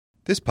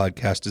This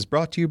podcast is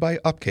brought to you by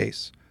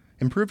Upcase.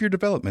 Improve your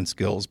development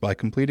skills by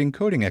completing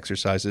coding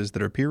exercises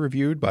that are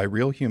peer-reviewed by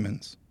real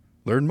humans.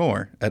 Learn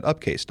more at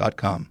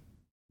upcase.com.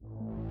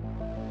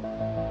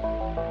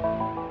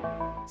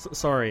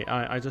 Sorry,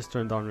 I just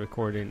turned on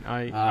recording.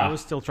 I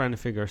was still trying to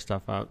figure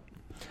stuff out.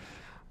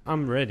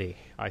 I'm ready,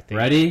 I think.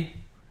 Ready?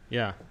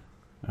 Yeah.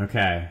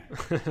 Okay.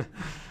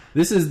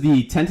 This is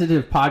the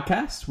tentative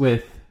podcast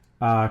with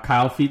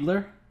Kyle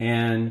Fiedler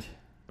and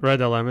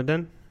Red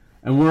Alamedin.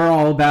 And we're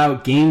all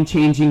about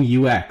game-changing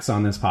UX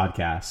on this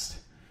podcast.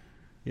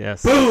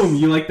 Yes. Boom!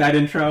 You like that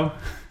intro?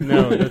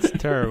 No, that's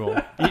terrible.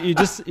 You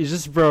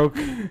just broke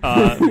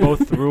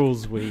both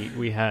rules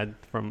we had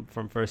from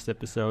first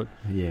episode.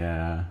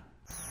 Yeah.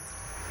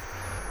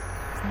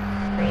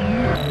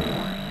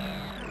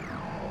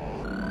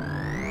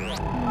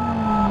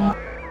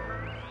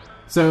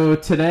 So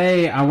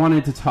today I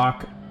wanted to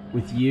talk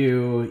with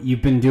you.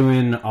 You've been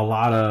doing a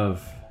lot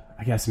of,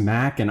 I guess,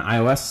 Mac and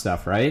iOS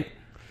stuff, right?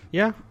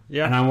 Yeah.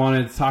 And I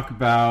wanted to talk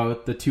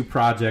about the two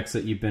projects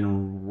that you've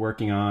been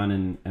working on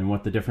and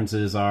what the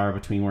differences are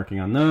between working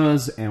on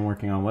those and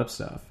working on web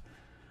stuff.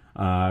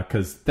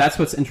 Because that's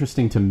what's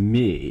interesting to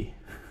me.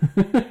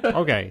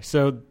 Okay,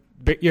 so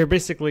you're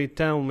basically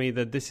telling me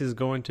that this is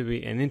going to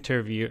be an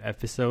interview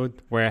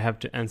episode where I have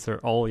to answer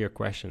all your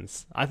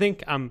questions. I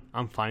think I'm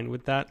fine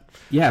with that.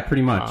 Yeah,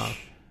 pretty much.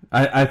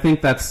 I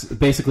think that's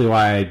basically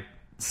why I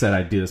said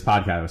I'd do this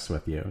podcast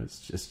with you. It's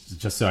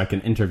just so I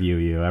can interview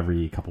you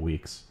every couple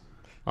weeks.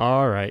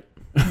 All right.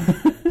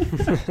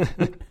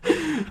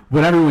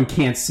 What everyone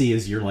can't see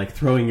is you're like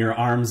throwing your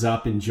arms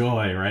up in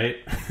joy, right?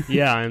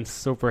 Yeah, I'm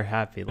super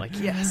happy. Like,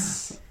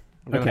 yes.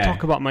 I'm going to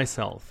talk about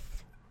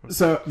myself.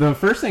 So the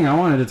first thing I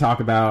wanted to talk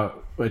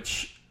about,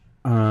 which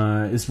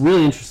is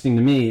really interesting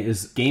to me,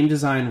 is game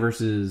design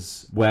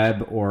versus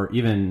web or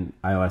even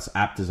iOS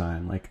app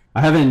design. Like,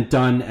 I haven't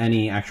done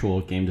any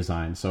actual game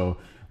design, so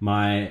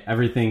my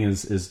everything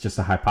is just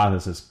a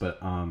hypothesis, but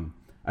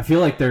I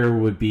feel like there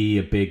would be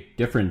a big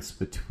difference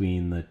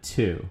between the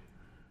two.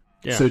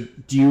 Yeah. So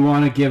do you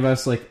want to give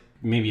us like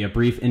maybe a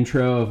brief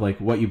intro of like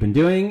what you've been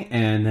doing,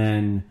 and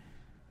then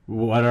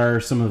what are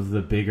some of the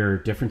bigger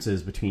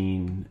differences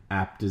between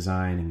app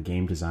design and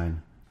game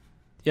design?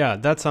 Yeah,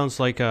 that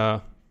sounds like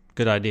a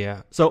good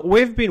idea. So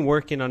we've been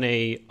working on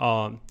a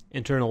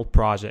internal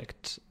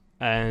project,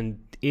 and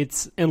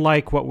it's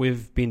unlike what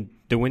we've been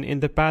doing in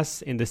the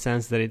past in the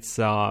sense that it's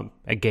a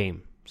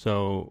game.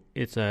 So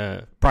it's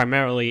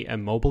primarily a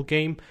mobile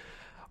game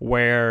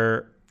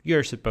where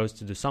you're supposed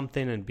to do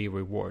something and be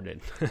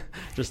rewarded,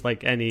 just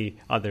like any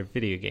other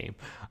video game.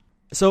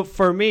 So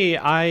for me,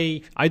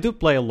 I do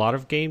play a lot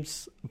of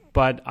games,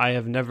 but I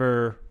have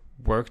never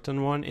worked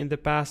on one in the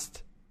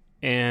past.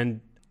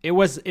 And it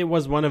was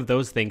one of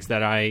those things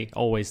that I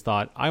always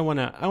thought, I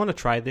wanna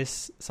try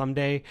this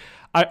someday.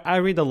 I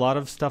read a lot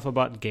of stuff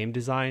about game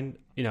design,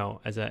 you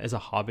know, as a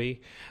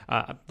hobby.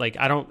 Like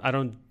I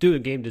don't do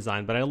game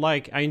design, but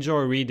I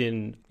enjoy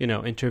reading, you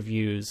know,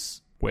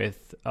 interviews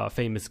with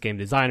famous game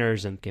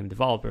designers and game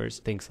developers,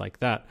 things like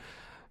that.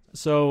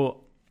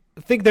 So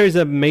I think there's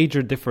a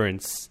major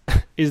difference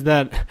is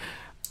that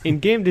in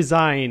game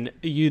design,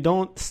 you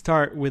don't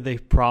start with a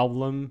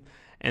problem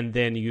and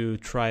then you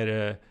try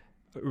to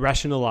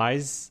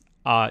rationalize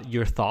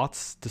your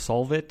thoughts to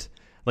solve it,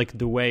 like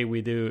the way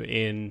we do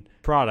in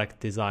product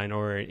design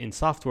or in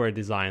software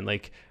design.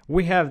 Like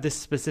we have this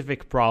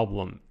specific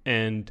problem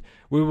and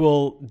we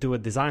will do a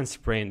design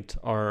sprint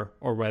or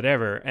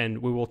whatever, and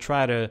we will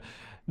try to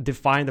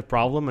define the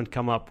problem and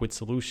come up with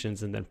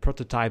solutions and then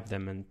prototype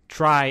them and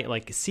try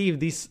like see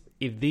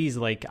if these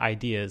like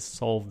ideas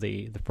solve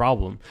the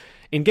problem.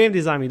 In game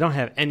design, you don't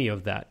have any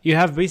of that. You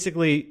have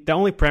basically the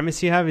only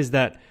premise you have is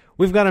that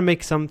we've got to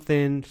make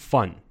something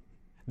fun.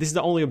 This is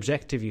the only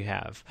objective you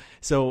have.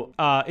 So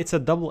it's a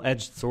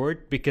double-edged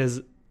sword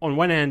because on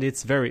one hand,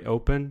 it's very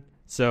open.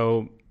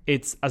 So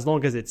it's as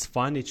long as it's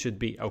fun, it should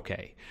be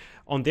okay.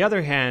 On the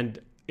other hand,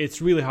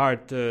 it's really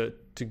hard to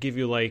give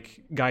you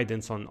like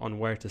guidance on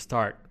where to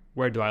start.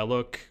 Where do I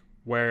look?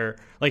 Where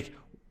like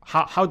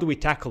how do we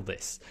tackle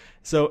this?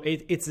 So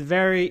it's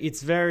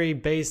very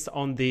based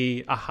on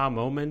the aha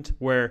moment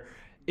where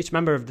each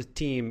member of the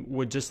team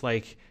would just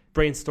like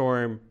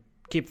brainstorm,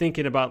 keep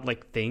thinking about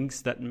like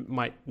things that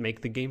might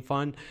make the game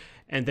fun,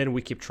 and then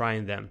we keep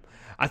trying them.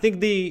 I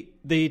think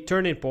the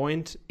turning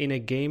point in a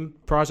game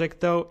project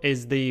though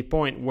is the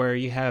point where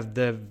you have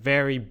the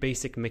very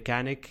basic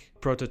mechanic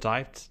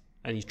prototyped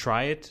and you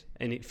try it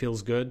and it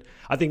feels good.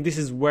 I think this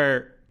is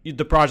where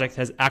the project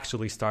has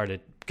actually started,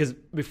 because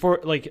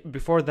before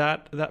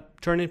that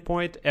turning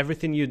point,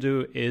 everything you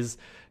do is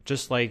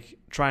just like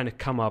trying to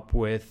come up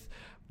with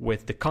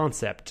the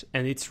concept,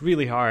 and it's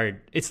really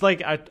hard. It's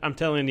like I'm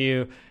telling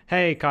you,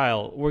 hey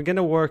Kyle, we're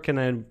gonna work on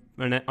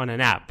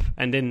an app,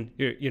 and then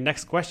your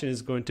next question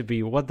is going to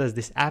be, what does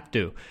this app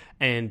do?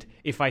 And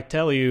if I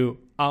tell you,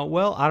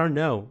 well, I don't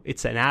know,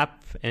 it's an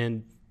app,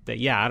 and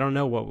I don't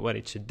know what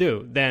it should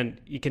do, then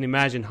you can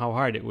imagine how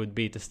hard it would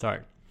be to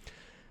start.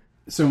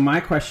 So my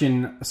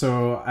question,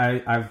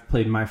 I've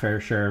played my fair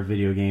share of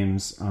video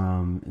games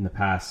in the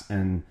past,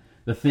 and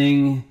the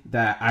thing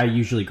that I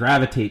usually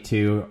gravitate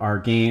to are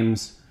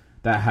games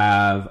that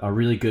have a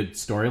really good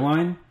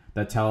storyline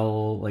that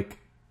tell, like,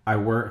 I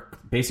work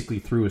basically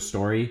through a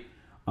story.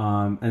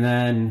 And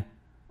then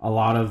a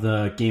lot of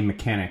the game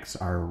mechanics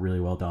are really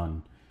well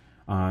done.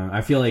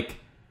 I feel like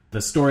the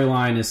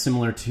storyline is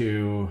similar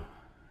to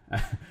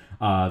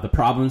the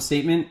problem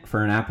statement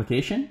for an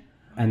application.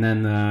 And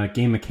then the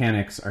game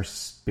mechanics are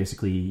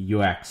basically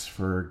UX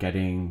for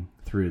getting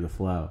through the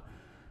flow.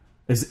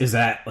 Is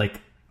that, like,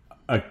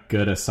 a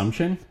good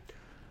assumption?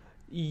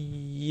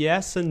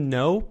 Yes and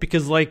no,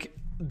 because, like,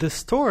 the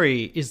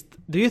story is...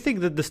 Do you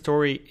think that the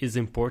story is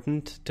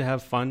important to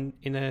have fun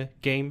in a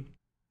game?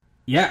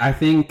 Yeah, I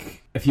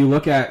think if you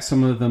look at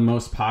some of the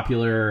most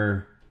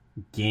popular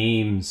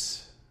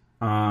games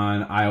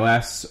on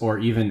iOS or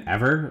even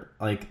ever,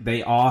 like,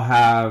 they all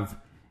have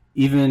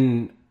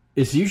even...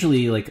 It's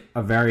usually, like,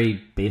 a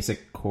very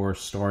basic core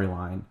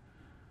storyline,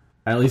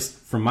 at least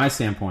from my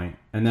standpoint.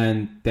 And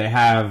then they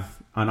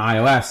have, on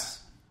iOS,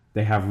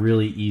 they have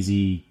really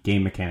easy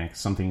game mechanics,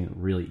 something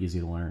really easy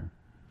to learn.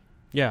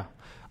 Yeah.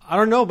 I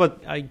don't know,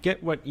 but I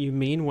get what you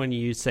mean when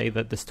you say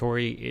that the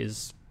story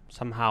is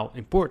somehow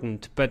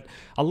important. But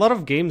a lot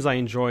of games I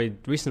enjoyed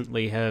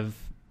recently have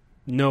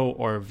no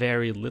or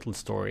very little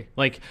story.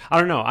 Like, I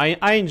don't know,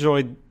 I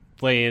enjoyed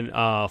playing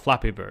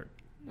Flappy Bird.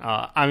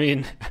 I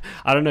mean,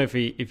 I don't know if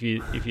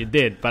you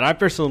did, but I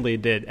personally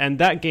did, and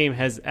that game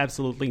has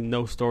absolutely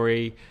no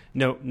story,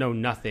 no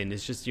nothing.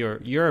 It's just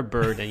you're a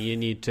bird, and you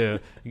need to,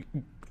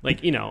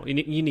 like, you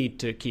need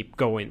to keep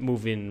going,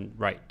 moving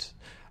right.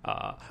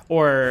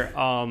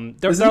 Isn't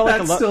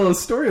that still a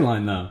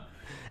storyline though?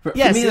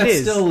 Yes, for me, it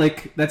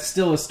is. That's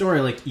still a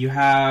story. Like, you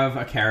have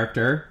a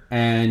character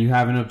and you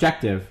have an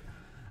objective,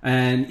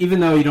 and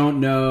even though you don't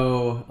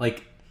know,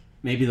 like,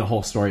 maybe the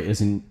whole story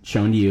isn't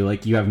shown to you,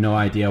 like, you have no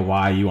idea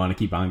why you want to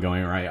keep on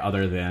going, right?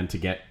 Other than to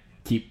get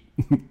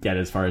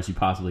as far as you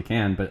possibly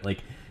can. But, like,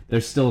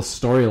 there's still a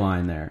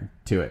storyline there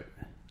to it.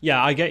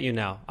 Yeah, I get you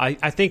now.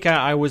 I think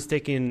I was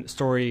taking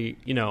story,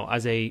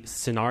 as a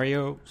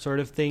scenario sort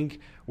of thing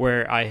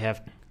where I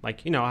have,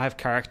 like, I have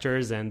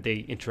characters and they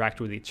interact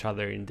with each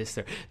other in this.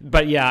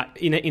 But yeah,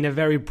 in a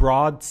very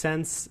broad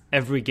sense,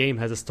 every game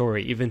has a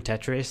story. Even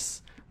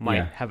Tetris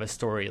might have a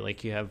story,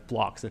 like you have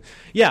blocks.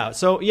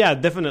 So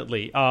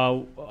definitely.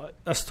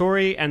 A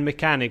story and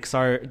mechanics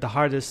are the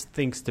hardest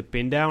things to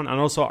pin down, and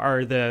also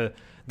they're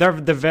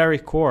the very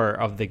core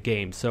of the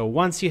game. So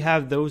once you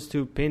have those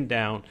two pinned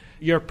down,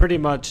 you're pretty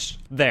much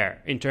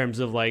there in terms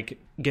of, like,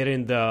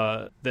 getting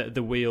the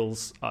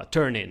wheels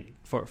turning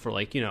for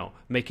like,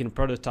 making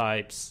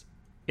prototypes,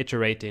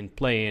 iterating,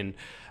 playing.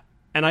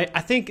 And I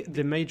think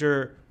the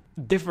major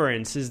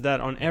difference is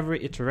that on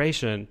every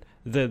iteration,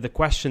 the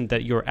question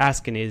that you're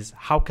asking is,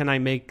 how can I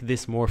make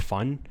this more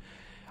fun?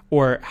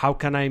 Or how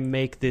can I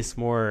make this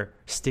more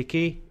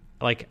sticky?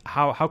 Like,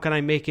 how can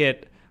I make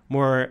it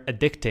more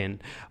addicting?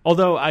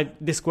 Although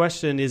this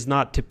question is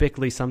not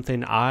typically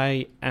something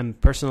I am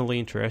personally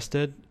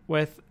interested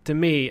with. To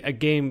me, a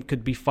game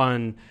could be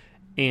fun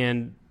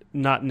and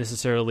not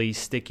necessarily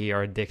sticky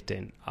or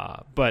addicting.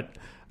 But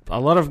a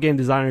lot of game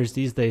designers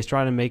these days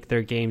try to make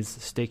their games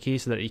sticky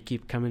so that you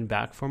keep coming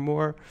back for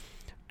more.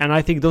 And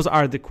I think those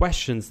are the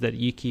questions that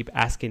you keep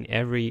asking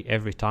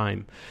every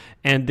time.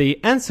 And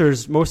the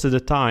answers most of the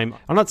time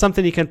are not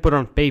something you can put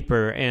on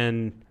paper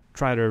and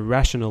try to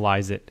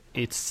rationalize it.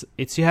 It's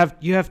you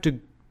have to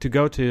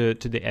go to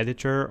the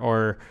editor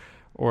or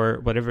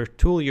whatever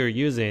tool you're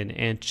using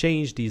and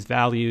change these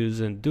values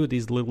and do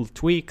these little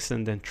tweaks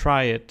and then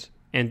try it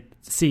and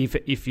see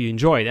if you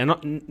enjoy it.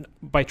 And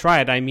by try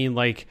it, I mean,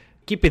 like,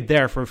 keep it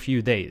there for a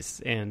few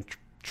days and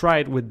try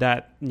it with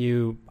that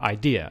new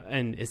idea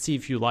and see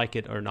if you like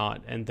it or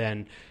not. And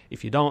then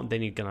if you don't,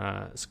 then you're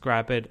gonna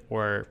scrap it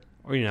or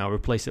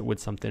replace it with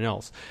something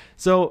else.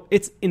 So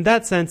it's, in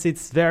that sense,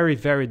 it's very,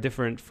 very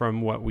different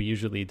from what we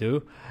usually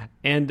do.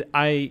 And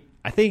I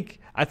think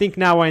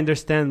now I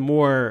understand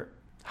more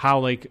how,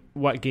 like,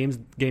 what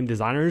game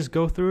designers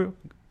go through.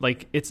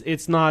 Like,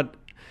 it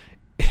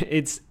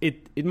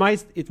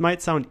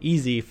might sound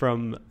easy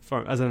from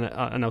as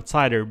an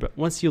outsider, but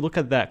once you look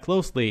at that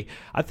closely,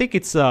 I think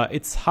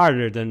it's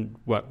harder than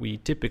what we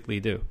typically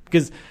do.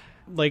 Because,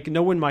 like,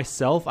 knowing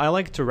myself, I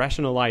like to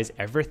rationalize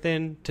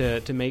everything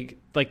to make,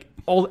 like,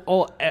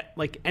 all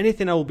like,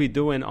 anything I will be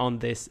doing on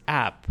this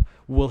app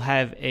will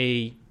have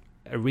a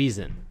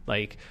reason,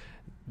 like,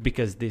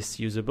 because this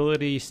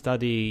usability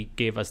study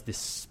gave us this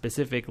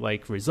specific,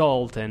 like,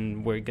 result,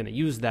 and we're going to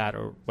use that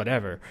or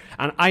whatever.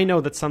 And I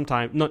know that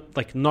sometimes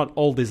not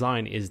all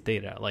design is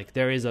data. Like,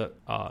 there is a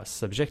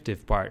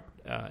subjective part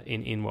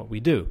in what we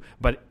do.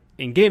 But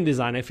in game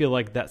design, I feel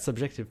like that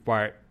subjective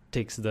part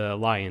takes the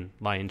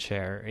lion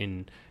share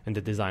in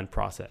the design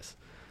process.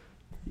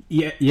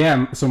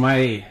 Yeah. So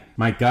my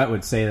gut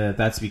would say that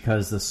that's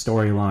because the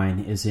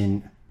storyline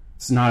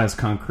it's not as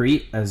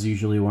concrete as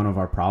usually one of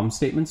our problem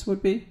statements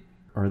would be.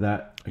 Or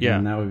that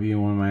Again, that would be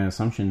one of my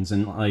assumptions.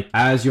 And like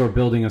as you're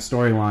building a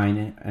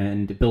storyline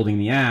and building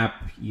the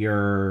app,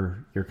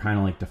 you're kind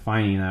of like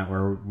defining that.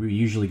 Where we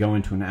usually go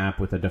into an app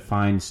with a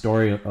defined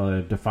story,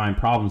 a defined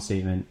problem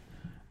statement,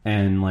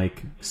 and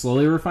like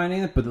slowly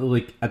refining it. But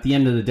like at the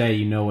end of the day,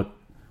 you know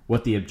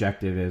what the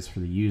objective is for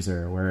the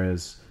user,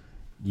 whereas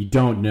you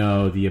don't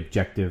know the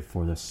objective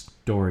for the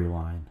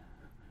storyline.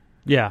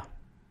 Yeah.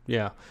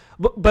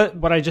 But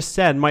what I just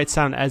said might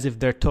sound as if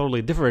they're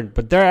totally different,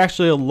 but there are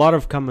actually a lot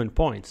of common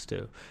points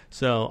too.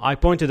 So I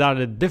pointed out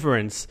a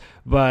difference,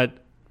 but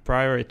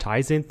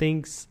prioritizing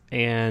things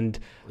and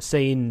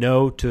saying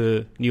no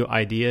to new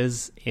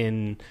ideas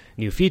in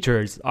new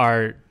features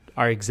are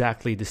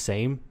exactly the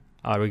same,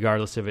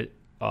 regardless of it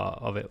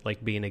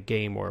like being a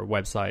game or a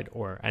website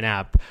or an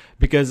app.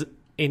 Because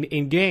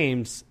in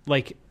games,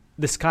 like,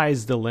 the sky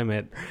is the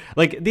limit.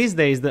 Like these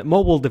days, the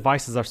mobile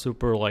devices are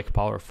super like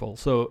powerful.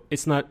 So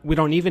we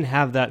don't even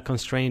have that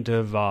constraint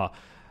of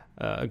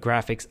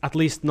graphics, at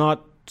least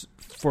not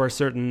for a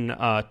certain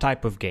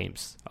type of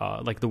games,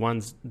 like the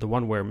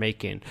one we're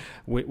making,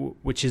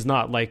 which is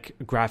not like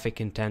graphic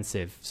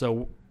intensive.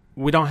 So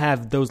we don't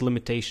have those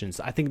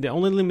limitations. I think the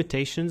only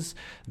limitations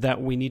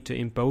that we need to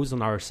impose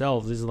on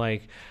ourselves is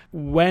like,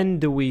 when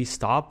do we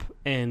stop,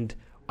 and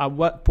at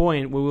what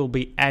point we will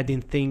be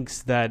adding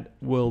things that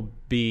will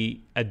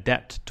be a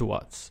debt to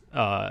us.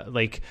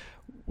 Like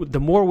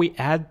the more we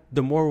add,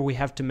 the more we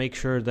have to make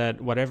sure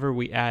that whatever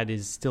we add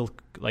is still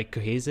like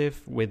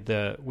cohesive with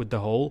the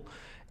whole.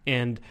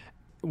 And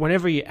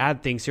whenever you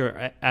add things,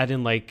 you're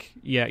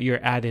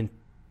adding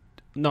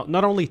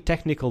not only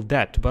technical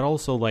debt, but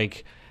also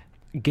like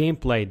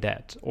gameplay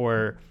debt,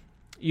 or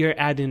you're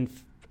adding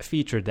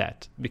feature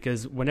debt,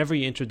 because whenever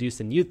you introduce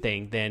a new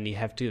thing, then you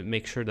have to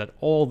make sure that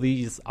all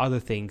these other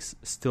things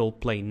still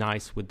play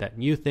nice with that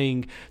new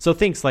thing. So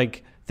things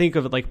like, think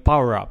of it like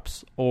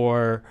power-ups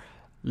or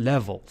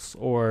levels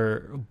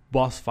or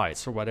boss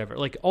fights or whatever.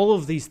 Like all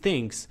of these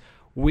things,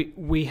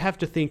 we have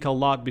to think a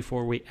lot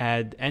before we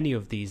add any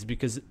of these,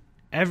 because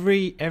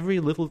every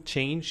little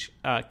change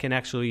can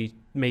actually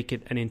make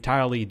it an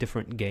entirely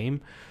different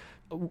game.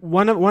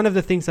 One of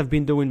the things I've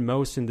been doing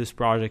most in this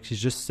project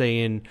is just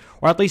saying,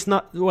 or at least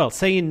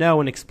saying no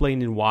and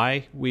explaining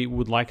why we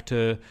would like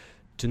to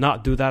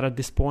not do that at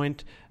this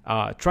point.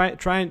 Trying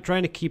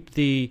to keep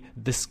the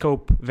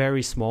scope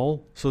very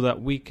small so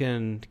that we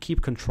can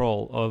keep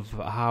control of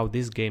how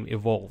this game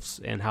evolves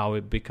and how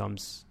it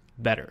becomes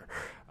better.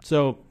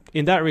 So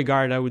in that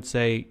regard, I would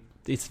say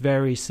it's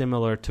very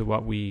similar to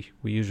what we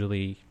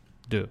usually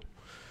do.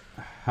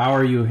 How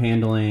are you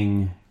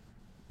handling?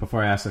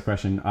 Before I ask the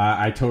question,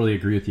 I totally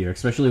agree with you,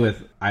 especially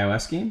with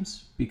iOS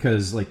games,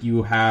 because like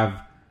you're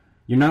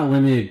not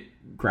limited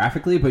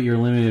graphically, but you're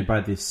limited by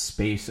the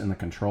space and the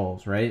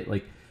controls, right?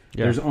 Like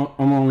there's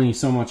only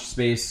so much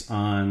space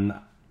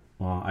on,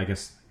 well, I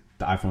guess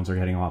the iPhones are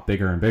getting a lot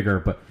bigger and bigger,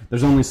 but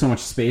there's only so much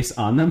space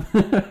on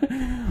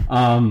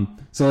them.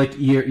 So like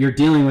you're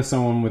dealing with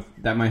someone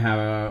that might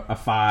have a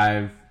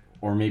 5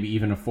 or maybe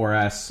even a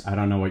 4S. I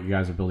don't know what you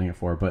guys are building it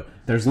for, but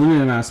there's a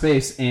limited amount of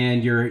space,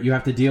 and you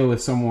have to deal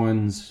with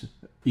someone's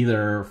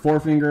either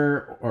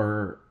forefinger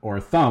or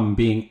thumb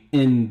being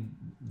in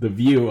the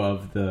view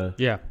of the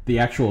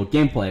actual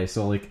gameplay.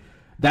 So like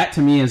that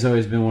to me has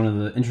always been one of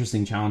the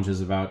interesting challenges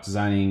about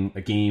designing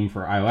a game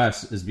for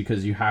iOS, is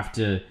because you have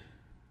to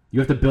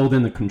build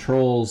in the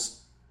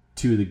controls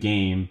to the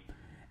game,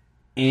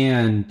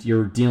 and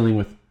you're dealing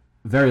with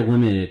very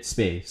limited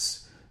space.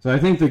 So I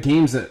think the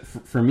games that,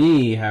 for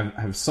me,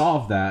 have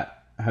solved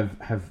that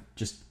have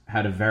just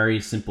had a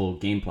very simple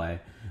gameplay.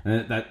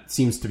 And that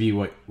seems to be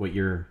what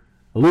you're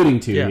alluding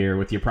to here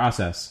with your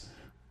process.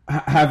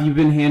 Have you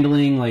been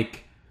handling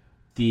like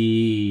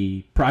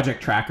the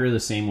project tracker the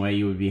same way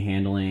you would be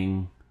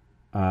handling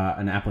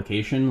an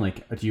application?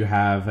 Like, do you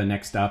have a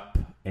next up,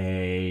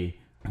 I'm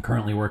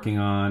currently working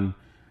on,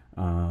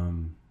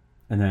 and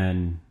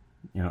then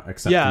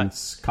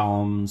acceptance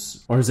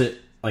columns, or is it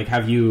like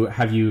have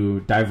you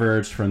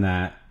diverged from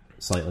that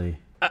slightly?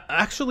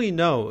 Actually,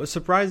 no.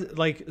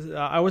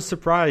 I was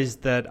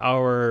surprised that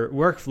our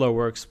workflow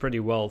works pretty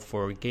well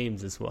for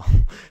games as well.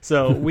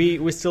 So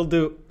we still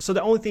do. So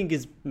the only thing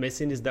is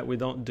missing is that we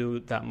don't do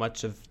that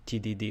much of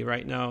TDD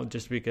right now,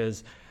 just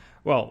because,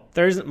 well,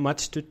 there isn't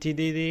much to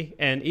TDD,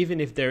 and even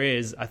if there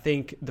is, I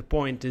think the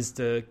point is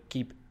to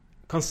keep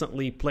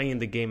constantly playing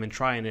the game and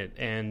trying it,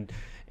 and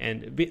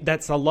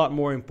that's a lot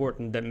more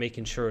important than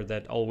making sure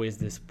that always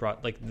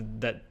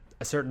that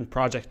a certain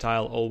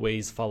projectile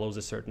always follows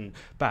a certain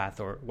path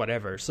or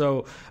whatever.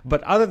 So,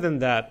 but other than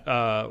that,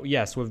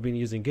 yes, we've been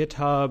using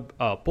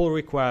GitHub, pull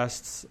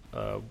requests.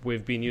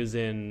 We've been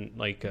using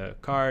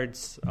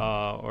cards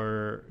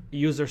or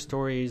user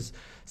stories,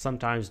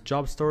 sometimes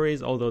job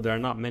stories, although there are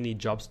not many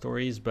job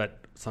stories, but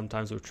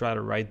sometimes we try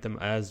to write them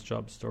as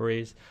job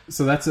stories.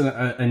 So that's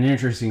an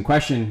interesting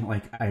question.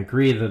 Like, I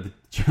agree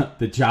that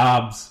the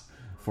jobs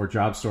for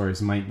job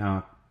stories might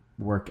not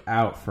work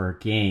out for a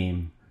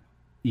game.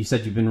 You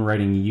said you've been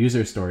writing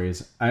user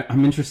stories.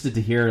 I'm interested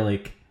to hear,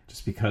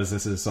 just because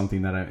this is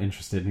something that I'm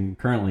interested in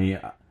currently,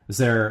 Is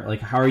there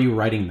like, how are you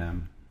writing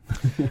them?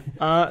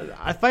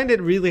 I find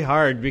it really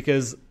hard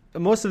because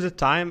most of the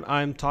time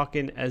I'm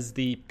talking as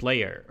the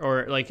player,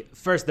 or like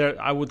first there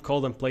I would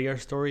call them player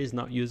stories,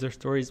 not user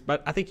stories,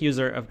 but I think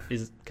user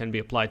can be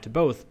applied to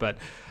both. But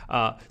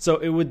so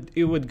it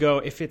would go,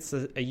 if it's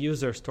a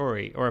user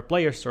story or a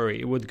player story,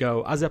 it would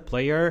go as a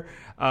player.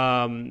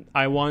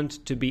 I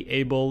want to be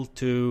able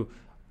to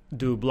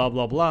do blah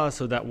blah blah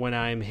so that when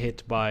I'm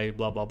hit by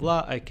blah blah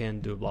blah, I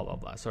can do blah blah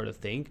blah, sort of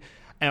thing.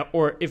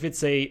 Or if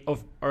it's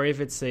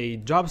a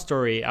job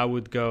story, I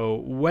would go,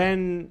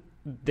 when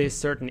this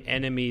certain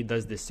enemy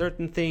does this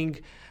certain thing,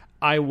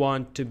 I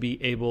want to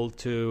be able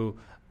to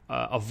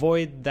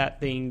avoid that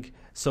thing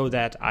so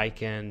that I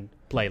can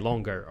play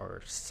longer,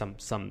 or some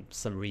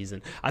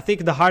reason. I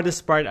think the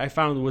hardest part I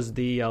found was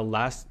the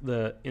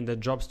in the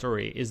job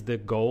story is the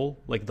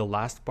goal, like the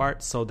last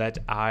part, so that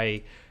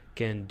I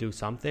can do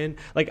something.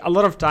 Like a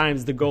lot of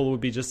times the goal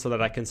would be just so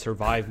that I can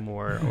survive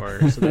more,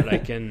 or so that I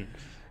can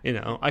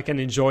I can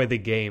enjoy the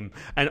game,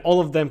 and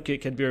all of them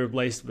can be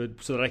replaced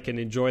with so that I can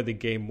enjoy the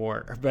game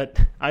more. But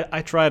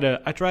I try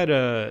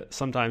to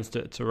sometimes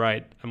to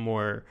write a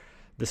more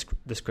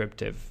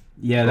descriptive.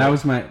 Yeah, that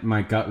was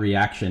my gut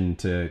reaction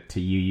to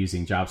you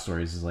using job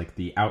stories, is like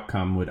the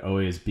outcome would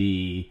always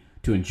be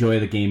to enjoy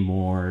the game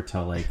more,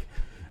 to like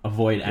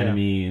avoid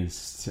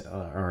enemies,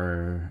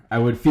 or I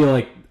would feel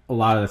like a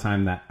lot of the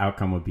time that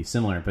outcome would be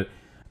similar. But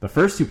the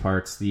first two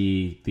parts,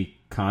 the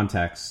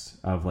context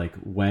of like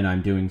when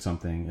I'm doing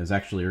something, is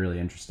actually really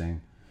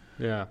interesting.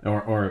 Yeah.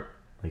 Or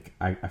like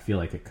I feel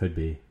like it could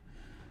be.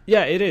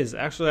 Yeah, it is.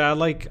 Actually, I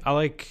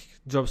like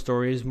job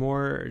stories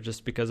more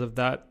just because of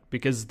that,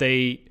 because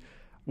they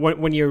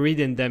when you're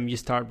reading them, you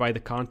start by the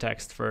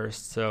context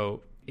first,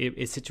 so it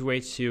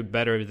situates you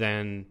better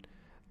than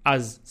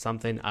as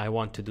something I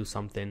want to do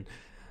something.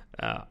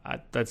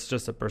 That's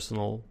just a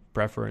personal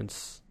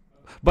preference.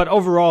 But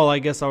overall, I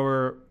guess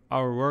our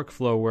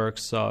workflow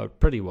works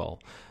pretty well.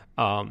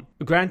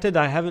 Granted,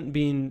 I haven't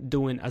been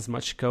doing as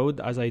much code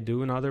as I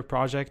do in other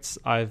projects.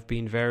 I've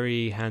been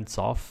very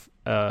hands-off,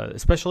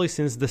 especially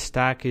since the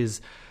stack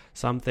is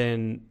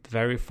something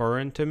very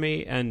foreign to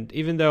me. And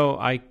even though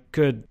I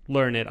could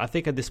learn it, I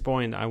think at this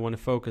point I want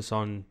to focus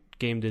on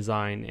game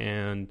design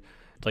and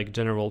like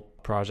general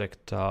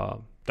project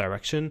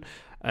direction.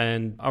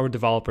 And our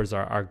developers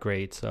are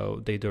great,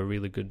 so they do a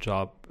really good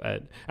job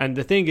at. And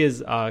the thing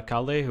is,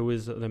 Kalle, who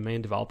is the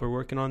main developer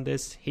working on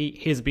this,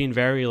 he's been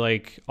very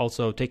like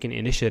also taking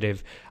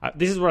initiative.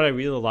 This is what I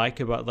really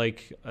like about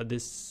like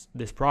this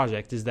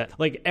project, is that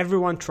like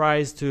everyone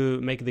tries to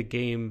make the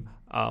game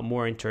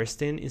more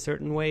interesting in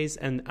certain ways,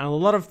 and a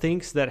lot of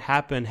things that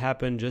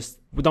happen just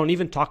we don't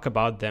even talk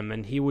about them.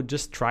 And he would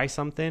just try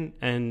something,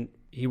 and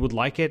he would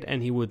like it,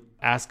 and he would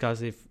ask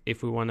us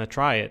if we want to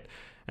try it.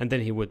 And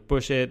then he would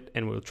push it,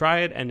 and we'll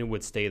try it, and it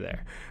would stay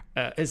there.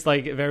 It's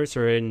like a very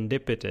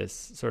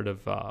serendipitous sort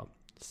of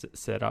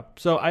setup.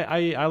 So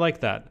I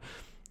like that.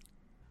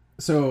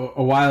 So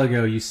a while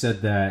ago, you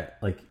said that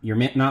like you're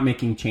not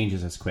making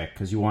changes as quick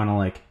because you want to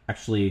like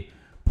actually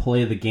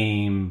play the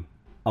game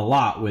a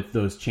lot with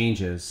those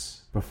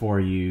changes before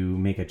you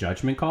make a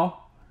judgment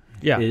call.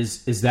 Yeah.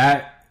 Is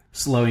that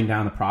slowing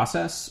down the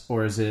process,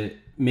 or is it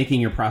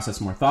making your process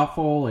more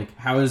thoughtful? Like,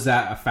 how is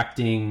that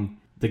affecting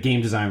the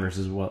game design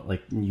versus what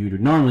like you would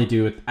normally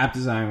do with app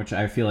design, which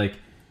I feel like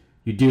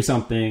you do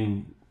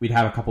something, we'd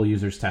have a couple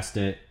users test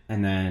it,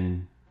 and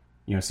then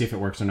see if it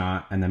works or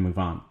not, and then move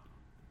on.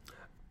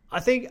 I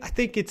think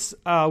it's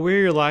we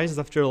realized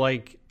after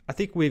like I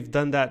think we've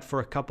done that for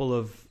a couple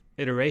of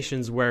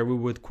iterations where we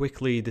would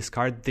quickly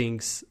discard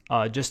things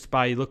just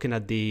by looking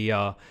at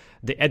the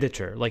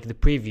editor, like the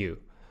preview.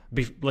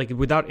 Like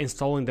without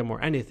installing them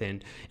or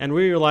anything. And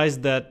we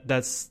realized that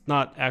that's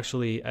not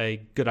actually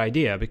a good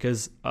idea,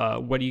 because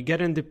what you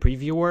get in the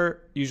previewer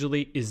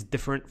usually is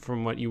different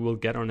from what you will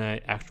get on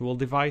an actual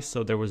device.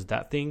 So there was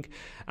that thing.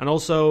 And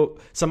also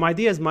some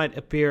ideas might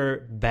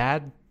appear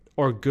bad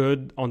or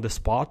good on the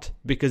spot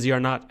because you're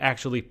not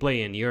actually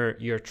playing.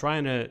 You're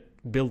trying to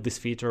build this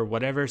feature or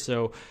whatever,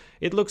 so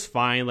it looks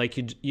fine. Like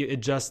you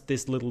adjust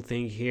this little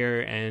thing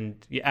here and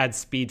you add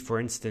speed, for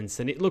instance,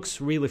 and it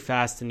looks really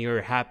fast and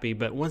you're happy.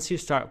 But once you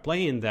start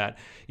playing that,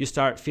 you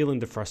start feeling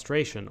the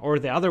frustration, or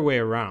the other way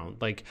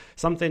around, like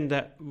something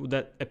that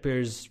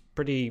appears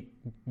pretty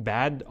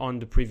bad on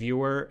the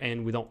previewer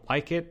and we don't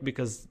like it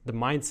because the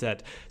mindset.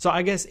 So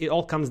I guess it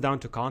all comes down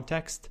to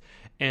context,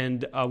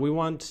 and we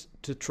want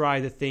to try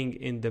the thing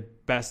in the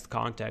best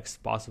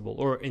context possible,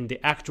 or in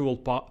the actual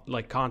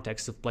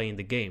context of playing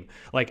the game.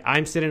 Like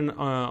I'm sitting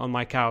on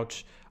my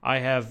couch, I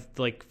have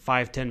like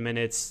 5-10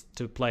 minutes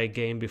to play a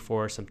game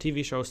before some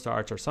TV show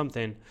starts or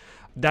something.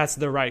 That's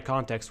the right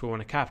context we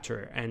want to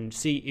capture and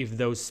see if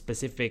those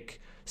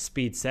specific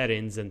speed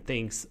settings and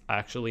things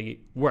actually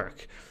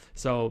work.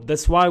 So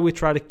that's why we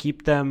try to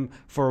keep them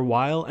for a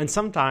while. And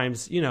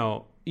sometimes,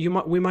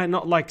 we might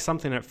not like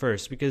something at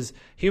first, because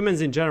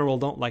humans in general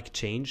don't like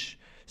change.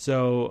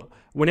 So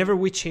whenever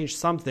we change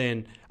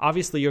something,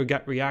 obviously your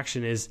gut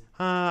reaction is,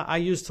 I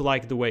used to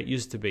like the way it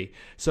used to be.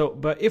 So,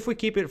 but if we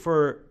keep it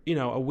for,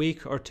 a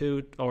week or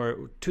 2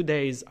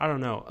 days, I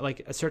don't know,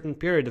 like a certain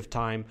period of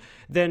time,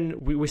 then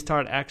we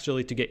start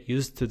actually to get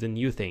used to the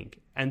new thing.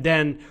 And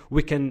then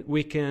we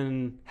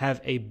can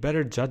have a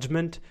better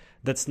judgment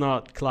that's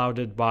not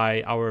clouded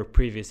by our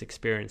previous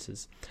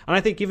experiences. And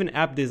I think even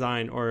app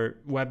design or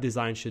web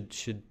design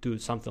should do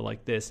something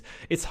like this.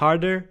 It's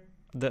harder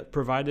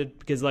provided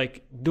because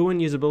like doing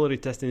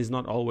usability testing is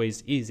not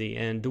always easy,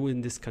 and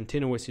doing this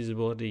continuous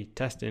usability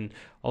testing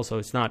also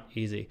it's not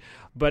easy.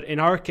 But in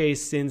our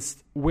case,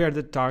 since we're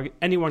the target,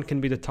 anyone can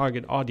be the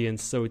target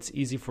audience, so it's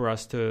easy for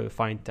us to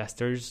find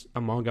testers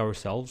among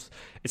ourselves.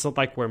 It's not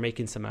like we're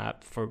making some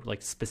app for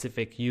like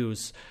specific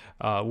use.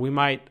 We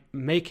might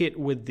make it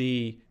with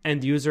the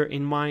end user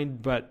in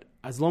mind, but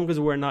as long as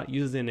we're not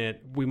using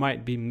it, we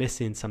might be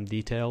missing some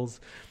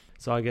details.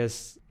 So I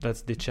guess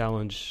that's the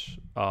challenge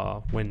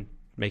when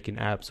making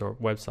apps or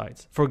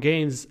websites. For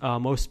games,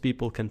 most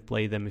people can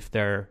play them if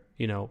they're,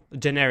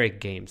 generic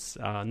games,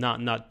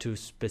 not too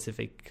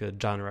specific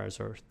genres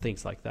or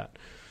things like that.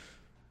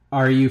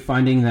 Are you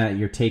finding that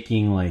you're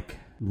taking like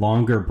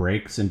longer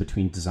breaks in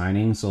between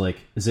designing? So like,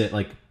 is it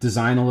like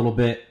design a little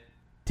bit,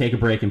 take a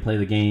break and play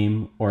the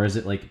game? Or is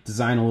it like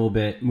design a little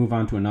bit, move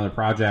on to another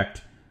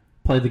project,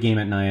 play the game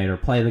at night, or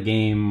play the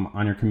game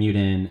on your commute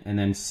in, and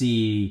then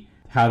see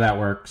how that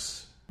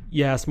works?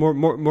 Yes,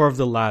 more of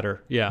the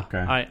latter. Yeah,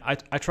 okay.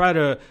 I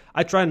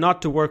try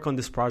not to work on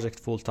this project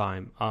full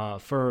time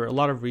for a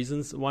lot of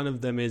reasons. One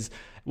of them is,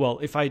 well,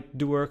 if I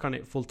do work on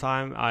it full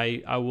time,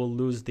 I will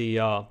lose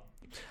the.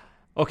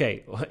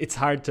 Okay, it's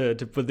hard to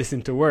put this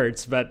into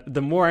words, but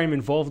the more I'm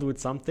involved with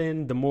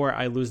something, the more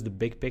I lose the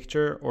big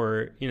picture,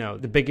 or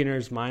the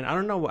beginner's mind. I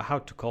don't know how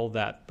to call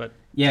that, but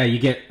yeah, you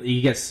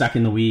get stuck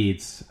in the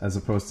weeds as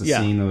opposed to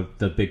seeing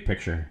the big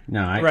picture.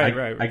 No,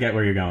 I get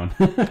where you're going.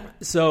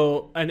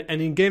 So, and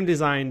in game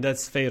design,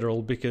 that's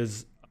fatal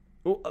because,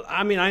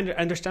 I mean, I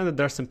understand that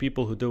there are some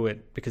people who do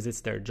it because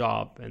it's their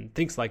job and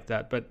things like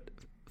that. But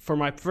for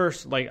my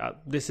first,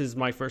 this is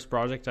my first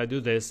project. I do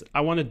this.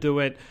 I want to do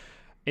it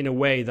in a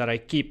way that I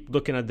keep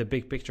looking at the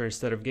big picture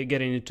instead of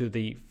getting into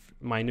the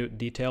minute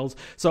details.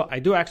 So I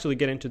do actually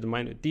get into the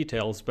minute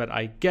details, but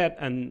I get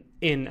in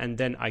and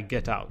then I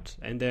get out.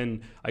 And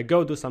then I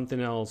go do something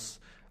else.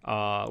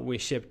 We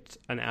shipped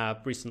an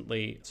app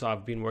recently, so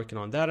I've been working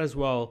on that as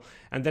well.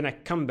 And then I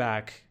come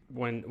back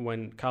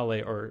when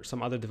Kale or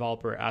some other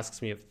developer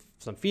asks me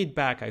some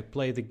feedback. I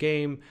play the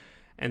game,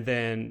 and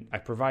then I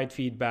provide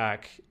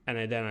feedback,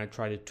 and then I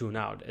try to tune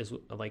out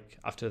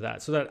after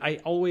that, so that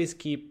I always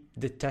keep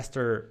the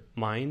tester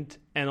mind,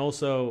 and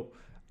also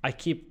I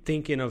keep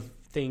thinking of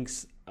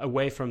things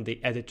away from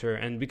the editor.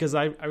 And because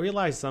I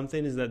realized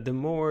something is that the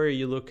more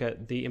you look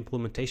at the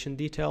implementation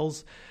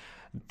details,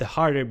 the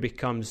harder it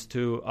becomes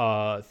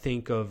to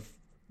think of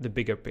the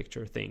bigger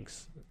picture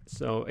things.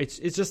 So it's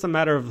just a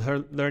matter of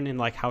learning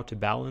how to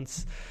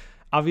balance.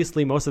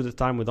 Obviously, most of the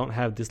time we don't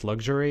have this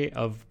luxury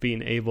of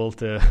being able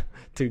to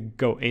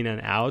go in and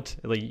out.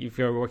 Like if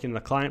you're working on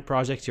a client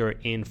project, you're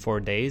in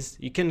 4 days.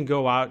 You can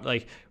go out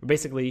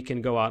basically you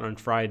can go out on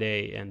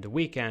Friday and the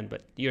weekend,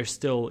 but you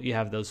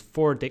have those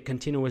 4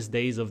 continuous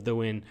days of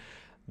doing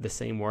the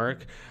same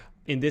work.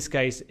 In this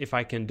case, if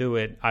I can do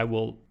it, I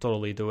will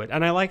totally do it.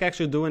 And I like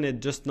actually doing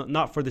it just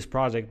not for this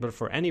project, but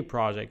for any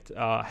project.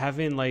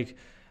 Having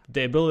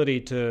the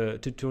ability to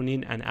tune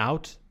in and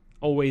out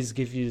always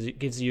gives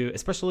you,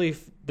 especially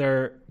if there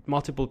are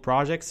multiple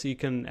projects, you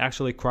can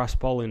actually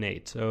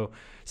cross-pollinate. So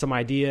some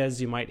ideas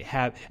you might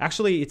have.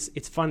 Actually,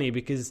 it's funny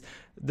because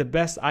the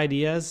best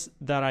ideas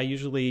that I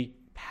usually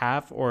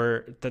have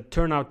or that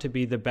turn out to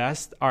be the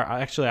best are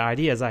actually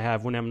ideas I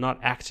have when I'm not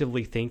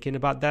actively thinking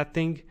about that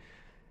thing.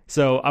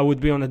 So I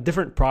would be on a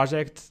different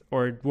project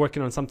or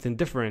working on something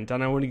different,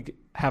 and I would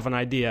have an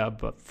idea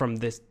about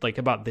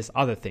this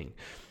other thing.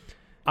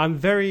 I'm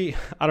very,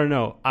 I don't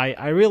know,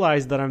 I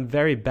realize that I'm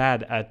very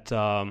bad at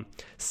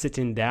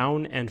sitting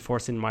down and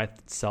forcing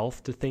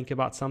myself to think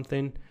about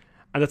something.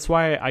 And that's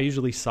why I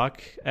usually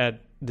suck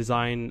at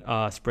design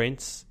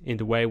sprints in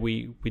the way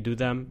we do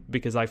them,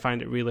 because I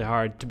find it really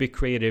hard to be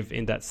creative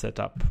in that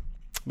setup.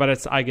 But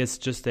it's, I guess,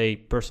 just a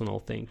personal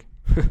thing.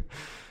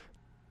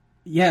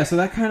 Yeah, so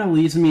that kind of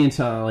leads me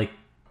into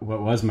what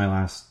was my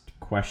last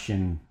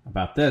question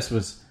about this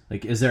was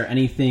is there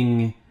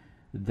anything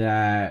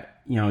that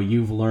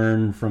you've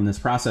learned from this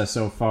process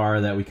so far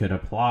that we could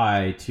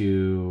apply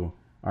to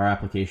our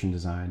application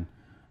design?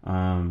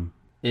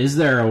 Is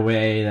there a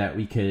way that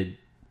we could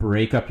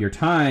break up your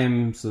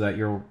time so that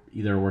you're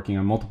either working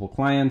on multiple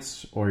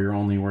clients or you're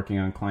only working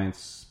on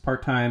clients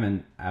part-time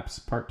and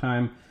apps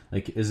part-time?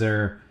 Is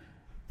there,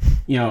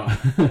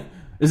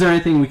 is there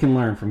anything we can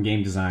learn from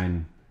game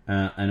design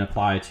and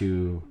apply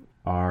to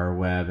our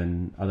web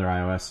and other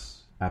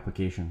iOS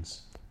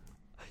applications?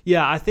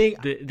 Yeah, I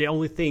think the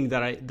only thing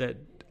that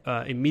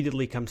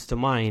immediately comes to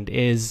mind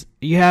is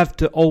you have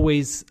to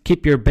always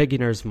keep your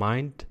beginner's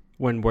mind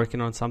when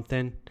working on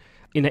something.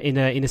 in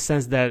a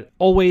sense that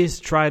always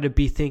try to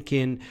be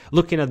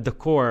looking at the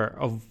core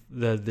of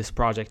this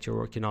project you're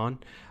working on,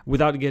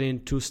 without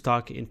getting too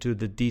stuck into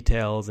the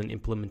details and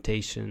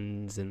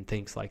implementations and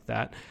things like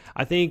that.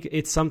 I think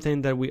it's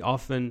something that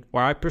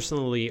I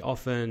personally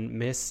often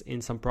miss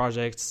in some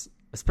projects,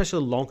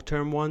 especially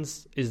long-term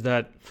ones, is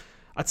that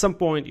at some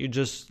point you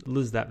just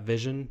lose that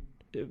vision.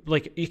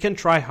 Like, you can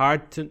try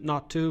hard to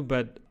not to,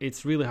 but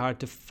it's really hard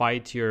to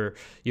fight your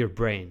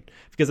brain,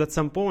 because at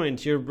some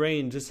point your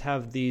brain just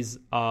have these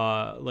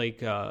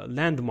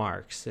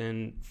landmarks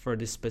and for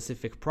this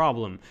specific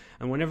problem,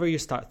 and whenever you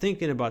start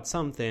thinking about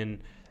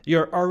something,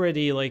 you're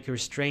already like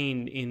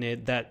restrained in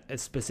a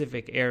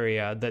specific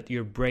area that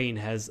your brain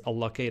has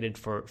allocated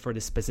for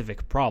this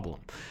specific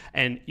problem,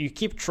 and you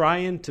keep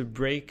trying to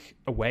break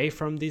away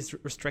from these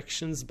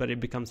restrictions, but it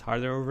becomes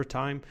harder over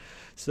time.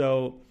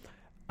 So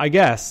I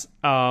guess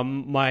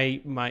I'm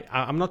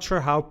not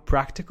sure how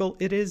practical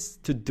it is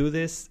to do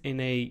this in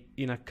a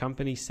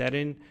company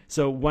setting.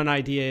 So one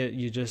idea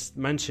you just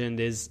mentioned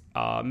is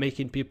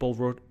making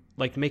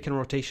making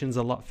rotations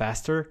a lot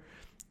faster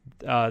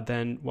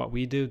than what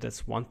we do.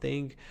 That's one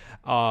thing.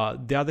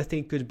 The other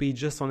thing could be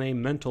just on a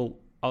mental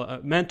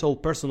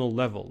personal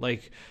level.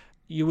 Like,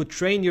 you would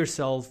train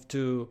yourself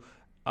to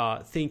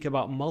think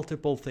about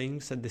multiple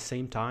things at the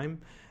same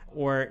time.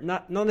 Or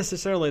not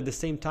necessarily at the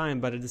same time,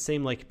 but at the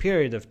same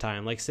period of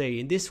time. Like, say,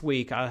 in this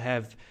week, I'll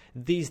have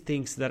these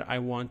things that I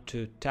want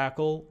to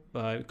tackle.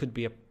 It could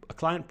be a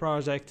client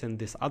project, and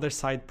this other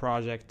side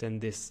project,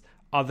 and this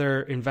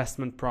other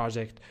investment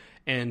project.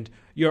 And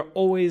you're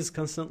always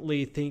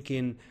constantly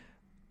thinking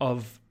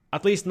of,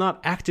 at least not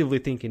actively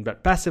thinking,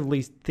 but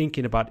passively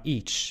thinking about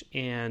each.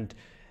 And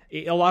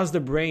it allows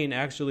the brain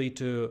actually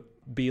to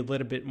be a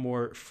little bit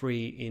more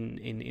free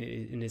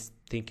in its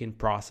thinking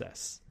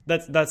process.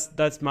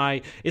 That's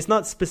my, it's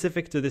not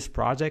specific to this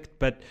project,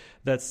 but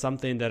that's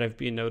something that I've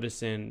been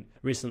noticing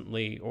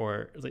recently,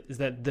 or is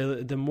that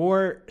the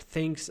more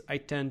things I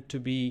tend to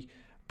be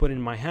putting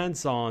my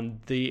hands on,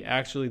 the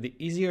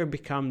easier it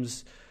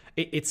becomes.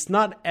 It's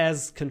not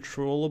as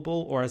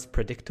controllable or as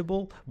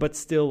predictable, but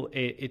still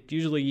it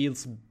usually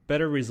yields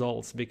better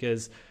results,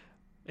 because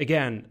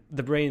again,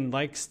 the brain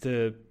likes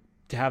to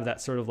have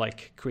that sort of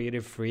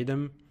creative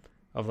freedom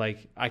of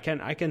I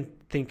can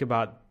think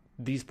about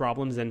these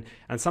problems, and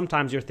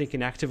sometimes you're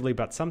thinking actively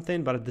about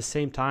something, but at the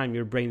same time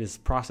your brain is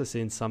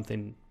processing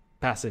something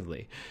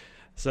passively.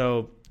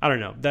 So I don't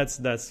know,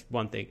 that's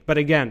one thing. But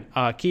again,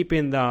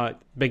 keeping the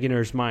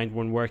beginner's mind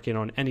when working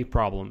on any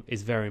problem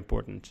is very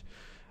important,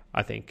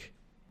 I think.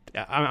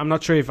 I'm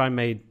not sure if I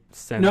made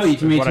sense. No,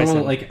 you made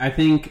total. I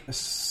think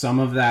some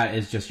of that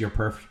is just your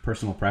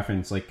personal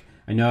preference.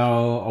 I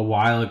know a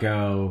while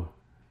ago,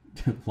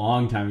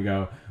 long time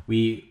ago,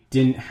 we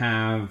didn't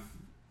have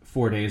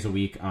 4 days a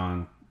week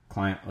on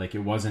client. It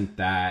wasn't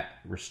that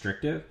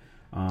restrictive.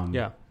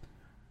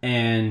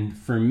 And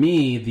for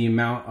me, the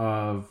amount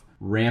of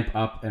ramp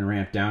up and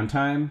ramp down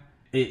time,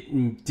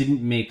 it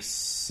didn't make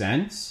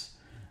sense.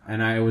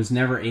 And I was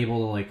never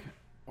able to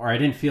or I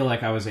didn't feel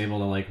like I was able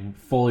to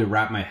fully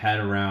wrap my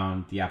head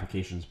around the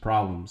application's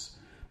problems.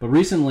 But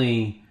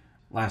recently,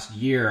 last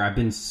year, I've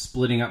been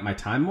splitting up my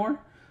time more.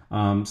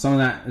 Some of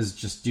that is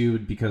just due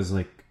because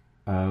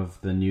of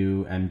the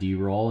new MD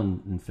role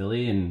in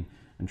Philly and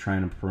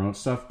trying to promote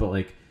stuff.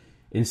 But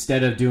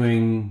instead of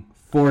doing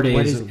 4 days...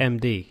 What is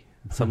MD?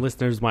 Some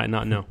listeners might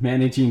not know.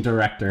 Managing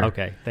Director.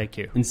 Okay, thank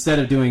you. Instead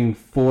of doing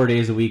 4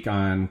 days a week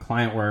on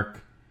client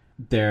work,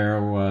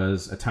 there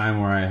was a time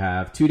where I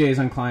have 2 days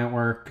on client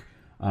work,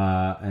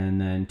 and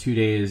then 2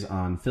 days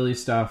on Philly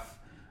stuff.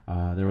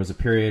 There was a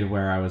period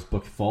where I was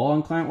booked full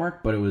on client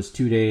work, but it was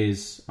 2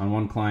 days on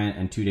one client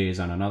and 2 days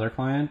on another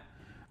client.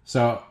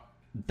 So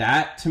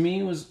that to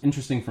me was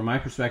interesting from my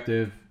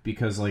perspective,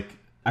 because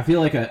I feel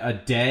like a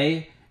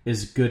day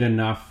is good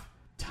enough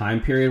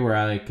time period where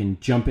I can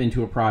jump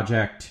into a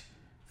project,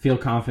 feel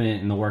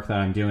confident in the work that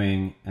I'm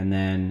doing, and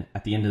then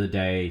at the end of the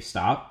day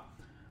stop.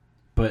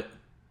 But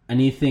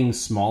anything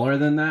smaller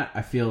than that,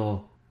 I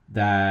feel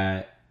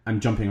that I'm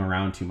jumping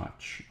around too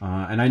much.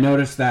 And I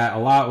noticed that a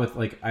lot with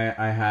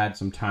I had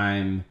some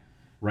time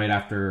right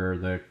after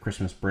the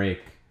Christmas break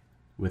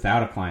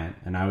without a client,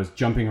 and I was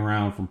jumping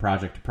around from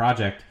project to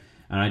project,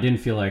 and I didn't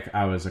feel like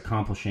I was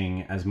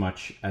accomplishing as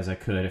much as I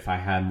could if I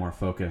had more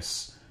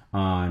focus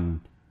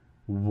on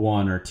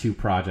 1 or 2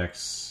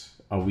 projects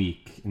a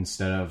week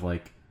instead of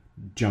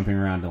jumping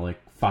around to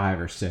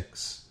 5 or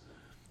 6.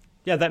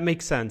 Yeah, that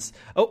makes sense.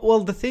 Oh, well,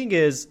 the thing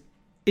is,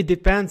 it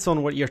depends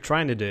on what you're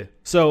trying to do.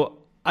 So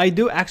I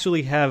do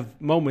actually have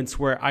moments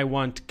where I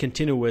want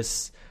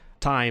continuous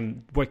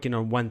time working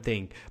on one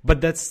thing,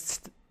 but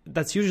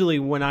that's usually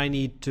when I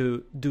need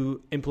to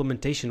do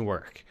implementation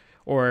work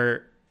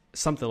or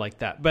something like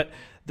that. But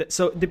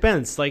so it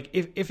depends.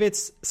 If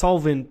it's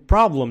solving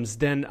problems,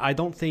 then I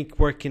don't think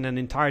working an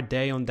entire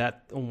day on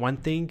one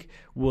thing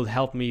will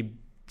help me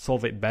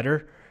solve it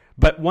better.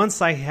 But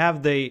once I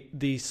have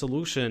the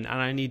solution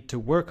and I need to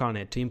work on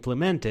it to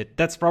implement it,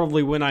 that's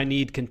probably when I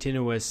need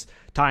continuous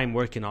time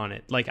working on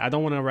it. Like I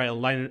don't want to write a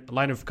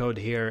line of code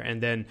here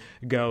and then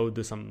go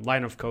do some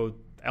line of code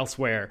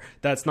elsewhere.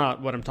 That's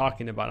not what I'm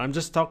talking about. I'm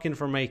just talking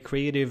from a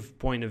creative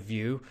point of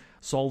view,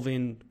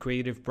 solving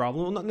creative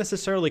problem. Well, not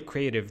necessarily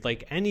creative,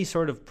 like any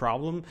sort of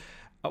problem.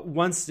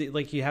 Once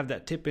like you have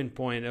that tipping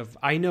point of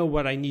I know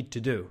what I need to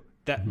do.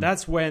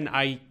 That's when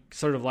I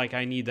sort of like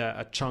I need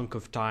a chunk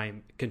of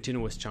time,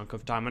 continuous chunk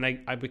of time, and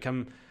I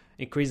become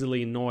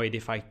increasingly annoyed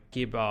if I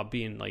keep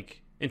being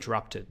like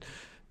interrupted.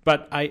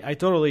 But I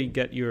totally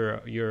get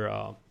your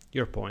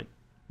point.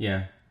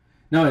 Yeah,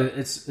 no,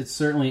 it's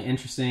certainly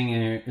interesting,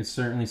 and it's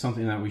certainly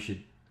something that we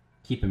should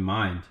keep in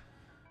mind.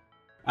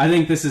 I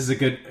think this is a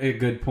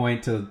good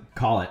point to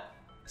call it.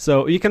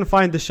 So you can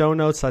find the show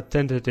notes at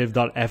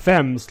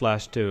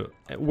tentative.fm/2.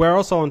 We're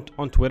also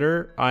on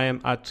Twitter. I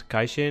am at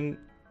Kaishin.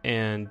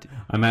 And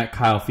I'm at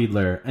Kyle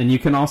Fiedler. And you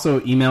can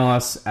also email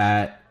us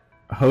at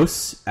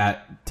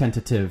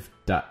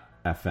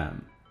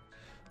hosts@tentative.fm.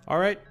 All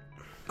right.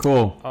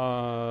 Cool.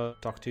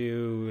 Talk to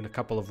you in a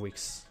couple of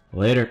weeks.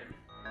 Later.